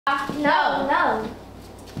No.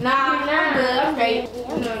 Nah, I'm good. I'm straight.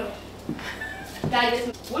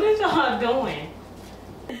 Yeah. What is y'all doing?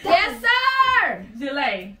 Yes, sir.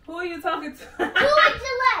 JAI&LAI, who are you talking to? Who is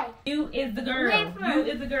JAI&LAI? You is the girl. You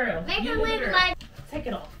is the girl. Make You him is the live girl. like. Take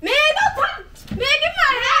it off. Man, don't talk. Man, give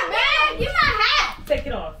my hat, man. Give my hat. Take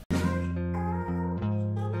it off.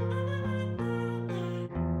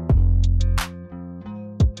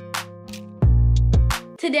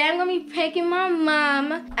 Today I'm gonna be pranking my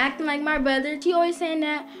mom, acting like my brother. She always saying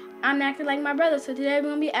that I'm acting like my brother, so today we're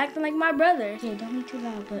gonna be acting like my brother. Yeah, don't be too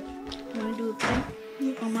loud, but you wanna do a prank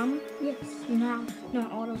on mama? Yes. You know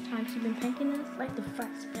all those times she's been pranking us? Like the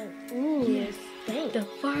fart spray. Ooh. Yes. Dang. The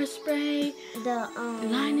fart spray. The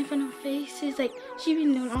line in front of her faces. Like she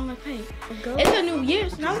been doing all her pranks. It's a new year,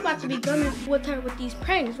 so now we're about to be coming with her with these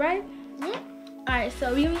pranks, right? Yeah. Alright,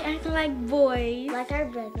 so we gonna be acting like boys. Like our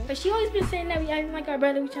brother. But she always been saying that we acting like our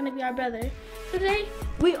brother, we trying to be our brother. So today,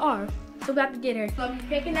 we are. So we about to get her. So we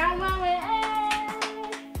picking our mama.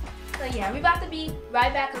 So yeah, we about to be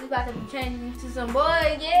right back, cause we about to be changing to some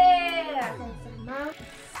boys, yeah.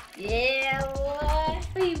 Yeah, boy.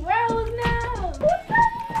 We bros now.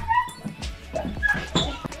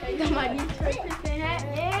 I got my new Christmas hat,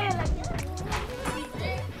 yeah.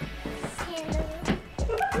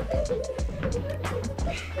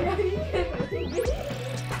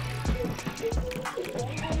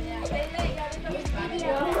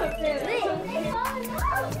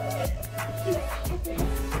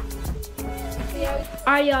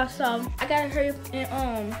 Alright, y'all, so I gotta hurry up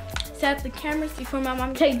and set up the cameras before my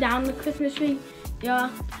mom take down the Christmas tree. Y'all,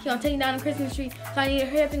 she gonna take down the Christmas tree, so I need to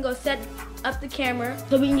hurry up and go set up the camera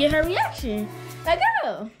so we can get her reaction. Let's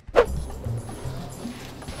go.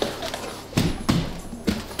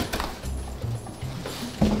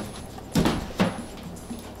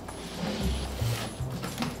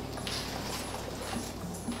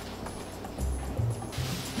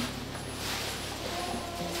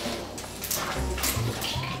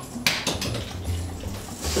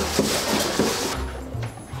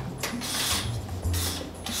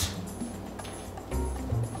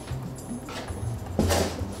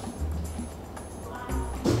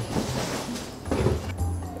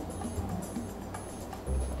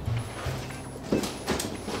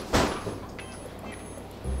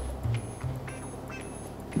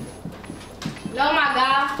 No, my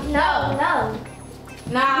God. No.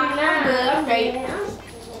 Nah, I'm good. I'm straight.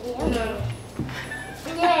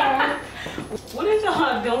 Yeah. What is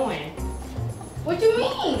y'all doing? What you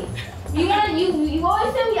mean? You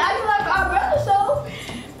always say we acting like our brother, so.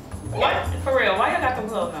 What? For real, why y'all got them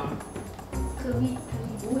clothes on? Cause we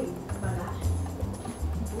boys, my gosh.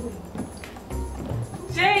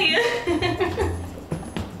 Jay.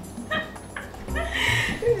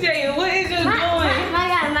 Jay, what is you doing? My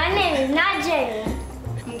God, my name is not Jay.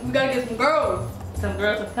 We gotta get some girls. Some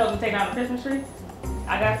girls to help me take down the Christmas tree?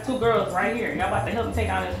 I got 2 girls right here. Y'all about to help me take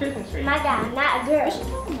down this Christmas tree. My God, not a girl.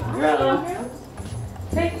 Girl.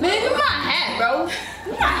 Man, give me my hat, bro.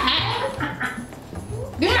 Give me my hat.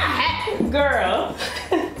 Give me my hat. Girl.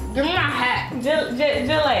 Give me my hat.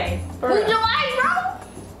 JAI&LAI. Who's JAI, bro?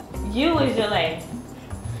 You is JAI&LAI.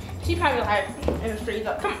 She probably like in the street.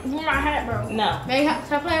 Like, come on, give me my hat, bro. No. Man,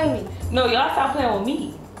 stop playing with me. No, y'all stop playing with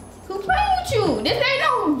me. Who playing with you? This ain't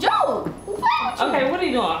no joke. Who playing with you? Okay, what are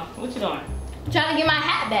you doing? What you doing? I'm trying to get my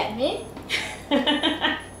hat back, man.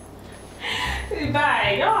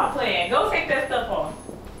 Bye. Y'all playing. Go take that stuff off.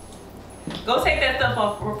 Go take that stuff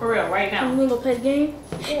off for real right now. We gonna play the game?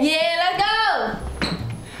 Yeah, let's go.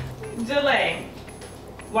 JAI&LAI,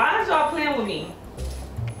 why is y'all playing with me?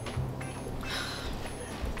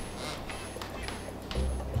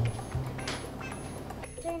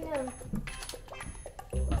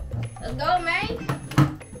 Let's go, man.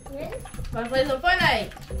 Ready? Let's play some Fortnite.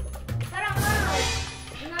 Hold on.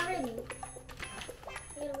 I'm not ready.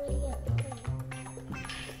 You're ready up.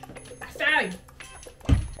 Sorry.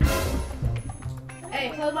 Hey,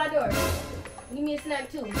 close my door. Give me a snack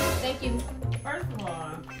too. Thank you. First of all,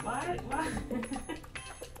 why?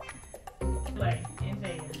 JAI&LAI and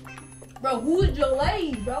Jay. Bro, who is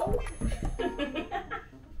JAI&LAI, bro?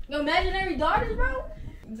 Your imaginary daughters, bro?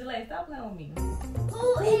 JAI&LAI, stop playing with me. Who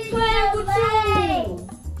is playing with JAI&LAI? you?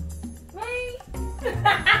 Man.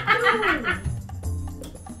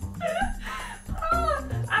 Oh,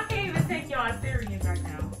 I can't even take y'all serious right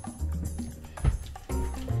now.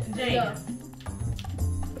 Jay, Yeah.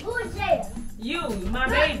 Who is Jay? you, my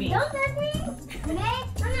baby. Don't touch me. Man,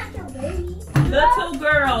 I'm not your baby. Little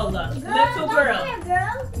girl. Girl, Little don't girl. be a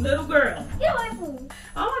girl. Little girl. Get away from me.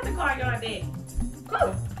 I don't have to call y'all daddy.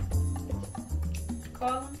 Cool.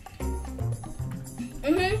 Call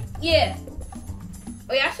him. Yeah.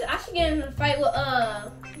 Oh yeah, I should get in a fight with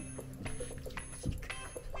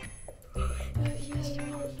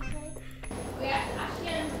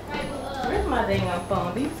Where's my dang on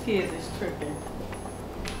phone? These kids is tripping.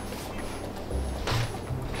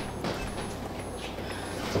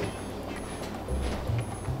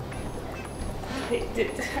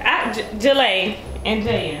 JAI and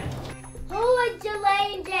JAI. Who is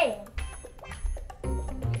JAI and JAI?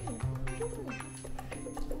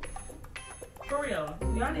 For real.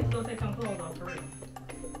 Y'all need to go take some clothes off for real.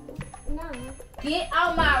 No. Get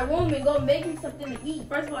out my room and go make me something to eat.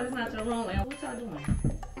 First of all, it's not your room. And what y'all doing?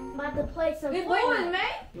 I'm about to play some Big boys, Fortnite. man.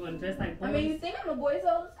 You want to dress like boys? I mean, you think I'm a boy,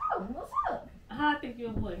 so let's go. What's up? How I think you're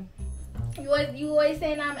a boy? You always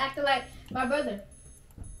saying I'm acting like my brother.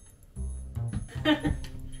 I'm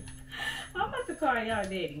about to call y'all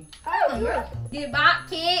daddy. Oh, bro. Get back,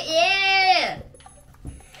 kid. Yeah.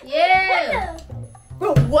 Yeah.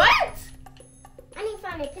 Bro, what? I need to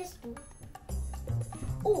find a pistol.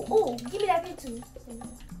 Ooh, give me that pistol.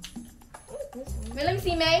 Man, let me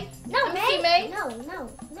see, May. No, Let me see, May. No.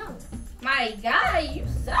 My God, you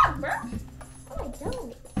suck, bro. Oh, I don't. Say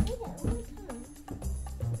that one time.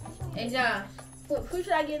 Hey, Josh. Who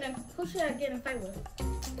should I get in a fight with?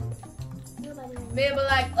 Nobody knows. Maybe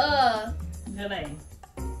like, JAI,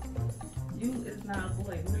 you is not a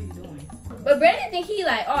boy. What are you doing? But Brandon think he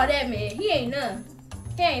like, oh, that man. He ain't none.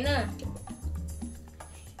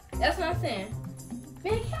 That's what I'm saying.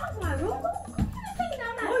 Man, get out of my room. Go take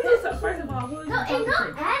down Who that you so, first of all, who are you Go talking and go to?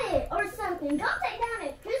 at it or something. Go take down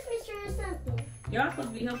a Christmas tree or something. Y'all supposed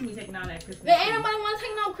to be helping me take down that Christmas Man, ain't tree. nobody want to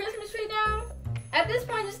take no Christmas tree down. At this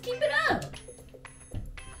point, just keep it up.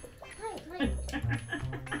 Like,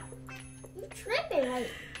 you tripping, like.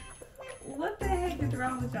 What the heck is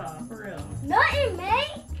wrong with y'all, for real? Nothing, man.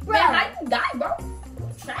 Bro. Man, how you die, bro? You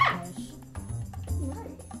trash.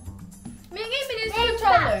 Nothing. Man, give me this Man,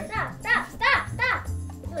 controller. Stop.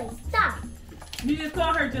 Wait, stop. You just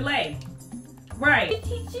call her JAI. Right.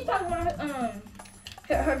 She talking about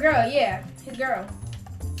her girl, yeah, his girl.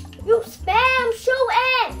 You spam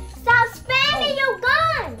shooting. Stop spamming your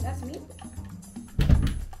gun. That's me.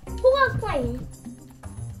 Who else playing?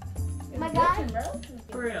 My It's guy? bitching, bro.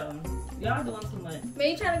 For real. Y'all doing too much. Man,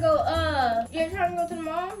 you trying to go? You trying to go to the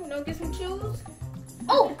mall? You know, get some shoes.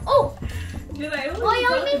 Oh. JAI, who Oh, are you yo,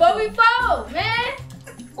 talking But we fold, man.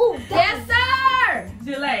 Oh, Yes, sir.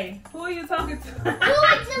 to? JAI, who are you talking to? Who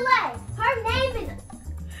is JAI? Her name is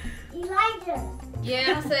Elijah.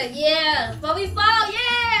 Yeah, I said yeah. But we fold,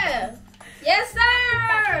 yeah. Yes,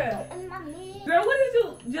 sir. In my mid. Girl, what did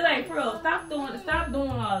you, JAI, for real, stop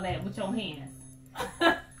doing all that with your hands.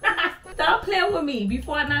 Stop playing with me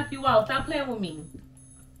before I knock you out. Stop playing with me.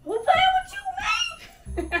 Who playing with you,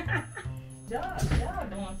 man? y'all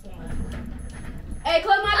doing too much. Hey,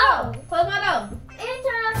 close my door. Close my door. And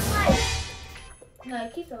turn off the light. No,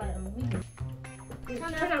 keep the light on. We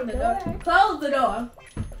Turn Turn off off the the door. door. Close the door.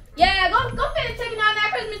 Yeah, go finish taking down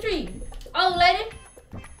that Christmas tree. Oh, lady.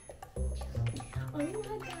 Oh my God,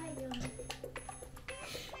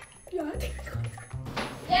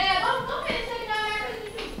 Yeah, go finish taking down that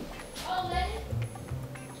Christmas tree. Oh, lady.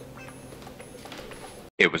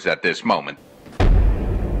 It was at this moment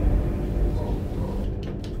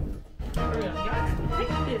For real, y'all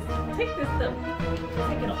take this stuff.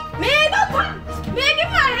 Take it off. Man, don't touch. Man, get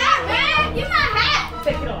my hat, man. Get my hat.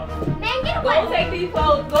 Take it off. Man, get Go away. take these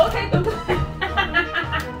clothes. Go take them.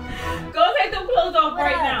 Go take them clothes off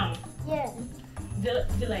right now. Yeah.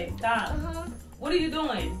 JAI, stop. What are you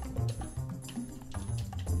doing?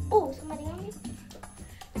 Oh, somebody on me?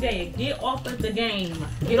 JAI, get off of the game.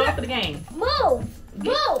 Get off of the game. Move.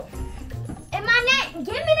 In my neck.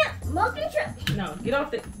 Give me the motion trip. No, get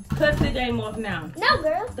off the. Cut the game off now. No,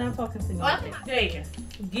 girl. Stop talking to me. What? JAI,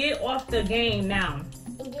 get off the game now.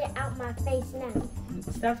 And get out my face now.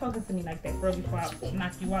 Stop talking to me like that, bro, before I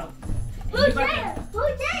knock you out. And Who's you about there? to-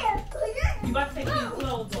 Who's there? Who's there? You about to take these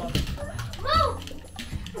clothes off. Move.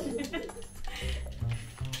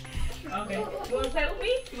 Okay. You want to play with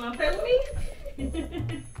me? You want to play with me?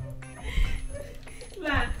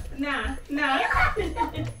 Nah.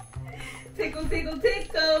 Tickle, tickle,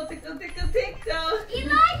 tickle, tickle, tickle, tickle.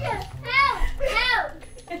 Elijah, help.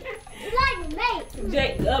 Elijah, mate.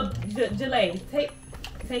 JAI,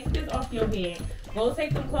 take this off your head. Go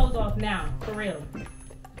take them clothes off now, for real.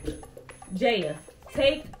 JAI,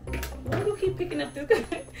 take. Why do you keep picking up this?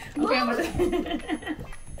 Okay, I'm about to.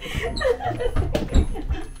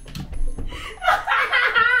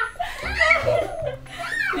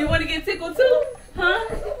 You want to get tickled too? Huh?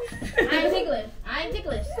 I ain't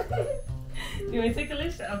ticklish. You ain't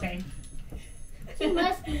ticklish? Okay. He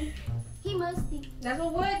must be. That's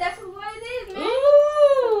what it is, man. Ooh,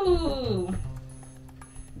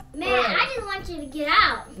 you to get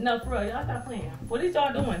out. No, for real, y'all stop playing. What is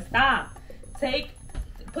y'all doing? Stop.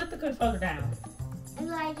 Put the controller down.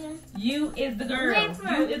 Elijah. You is the girl.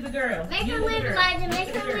 You is the girl. Make her leave, Elijah.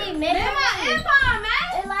 Make her leave. Make her leave.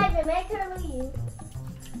 Elijah, make her leave.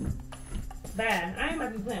 Bye. I ain't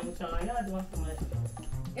about to be playing with y'all. Y'all doing too much.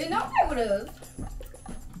 And don't play with us.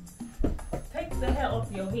 Take the hell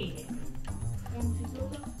off your head.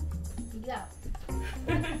 Go.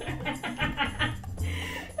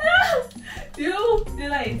 You,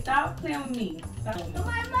 JAI, stop playing with me. Stop playing with me.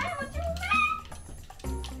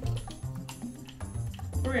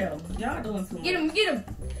 For real, y'all doing too much. Get him.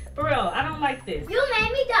 For real, I don't like this. You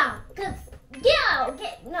made me go. Cause get out.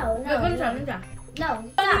 No. Let me try. No.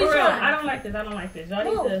 For real, I don't like this.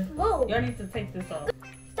 Move. Y'all need to take this off.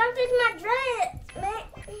 Stop taking my dreads, man.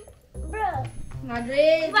 Bro. My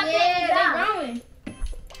dreads, They're growing.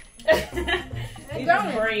 These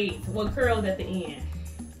are braids with curls at the end.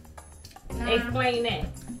 Explain that.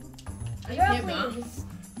 Girl, please.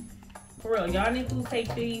 For real, y'all need to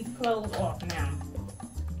take these clothes off now.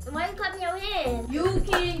 Why you clapping your hands? You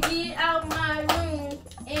can get out my room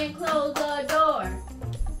and close the door.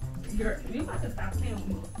 Girl, you about to stop playing with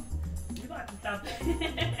me. You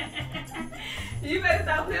better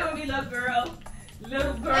stop playing with me, little girl.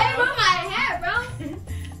 Little girl. Hey, bro, my hair, bro.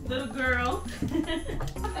 Little girl.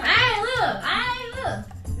 I ain't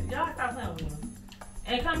look. Y'all stop playing with me.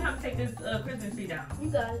 And come help me take this Christmas tree down. You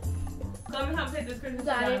got it. Come and help me take this Christmas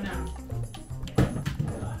tree Got down it. now.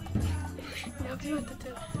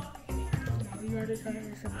 You already started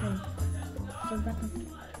this thing. So back on.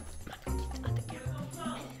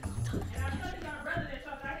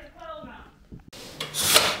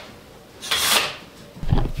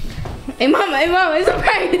 Hey mama, it's a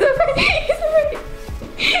prank.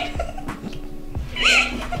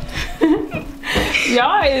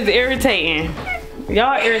 Y'all is irritating.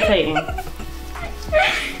 Y'all irritating.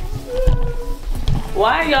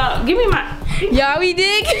 Why y'all? Give me my. Y'all, we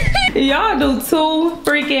dig. Y'all do too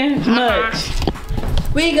freaking much.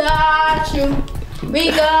 We got you.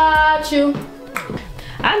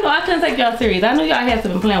 I know I couldn't take y'all serious. I know y'all had to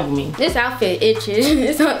been playing with me. This outfit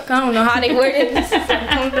itches. I don't know how they wear it. It's so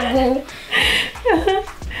uncomfortable.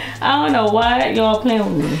 I don't know why y'all playing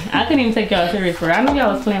with me. I couldn't even take y'all serious for it. I know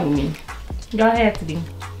y'all was playing with me. Y'all had to be.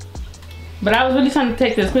 But I was really trying to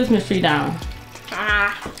take this Christmas tree down.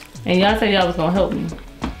 And y'all said y'all was gonna help me.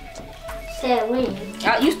 Said when?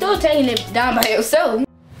 You still taking it down by yourself.